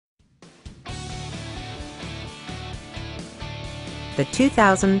the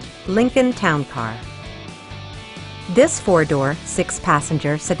 2000 Lincoln Town Car. This four-door,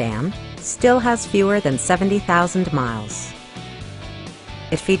 six-passenger sedan still has fewer than 70,000 miles.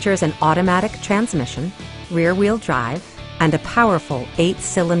 It features an automatic transmission, rear-wheel drive, and a powerful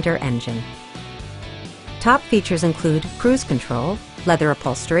 8-cylinder engine. Top features include cruise control, leather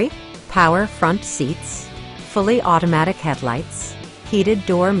upholstery, power front seats, fully automatic headlights, heated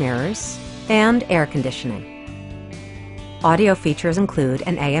door mirrors, and air conditioning. Audio features include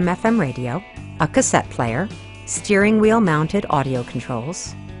an AM/FM radio, a cassette player, steering wheel mounted audio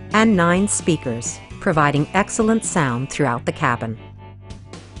controls, and 9 speakers, providing excellent sound throughout the cabin.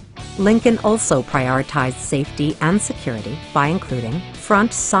 Lincoln also prioritized safety and security by including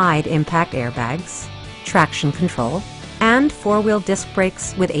front side impact airbags, traction control, and four-wheel disc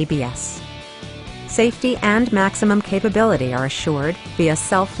brakes with ABS. Safety and maximum capability are assured via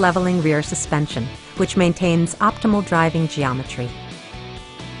self-leveling rear suspension, which maintains optimal driving geometry.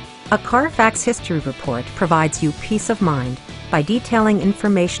 A Carfax history report provides you peace of mind by detailing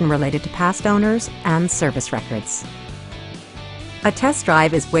information related to past owners and service records. A test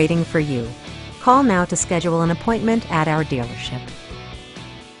drive is waiting for you. Call now to schedule an appointment at our dealership.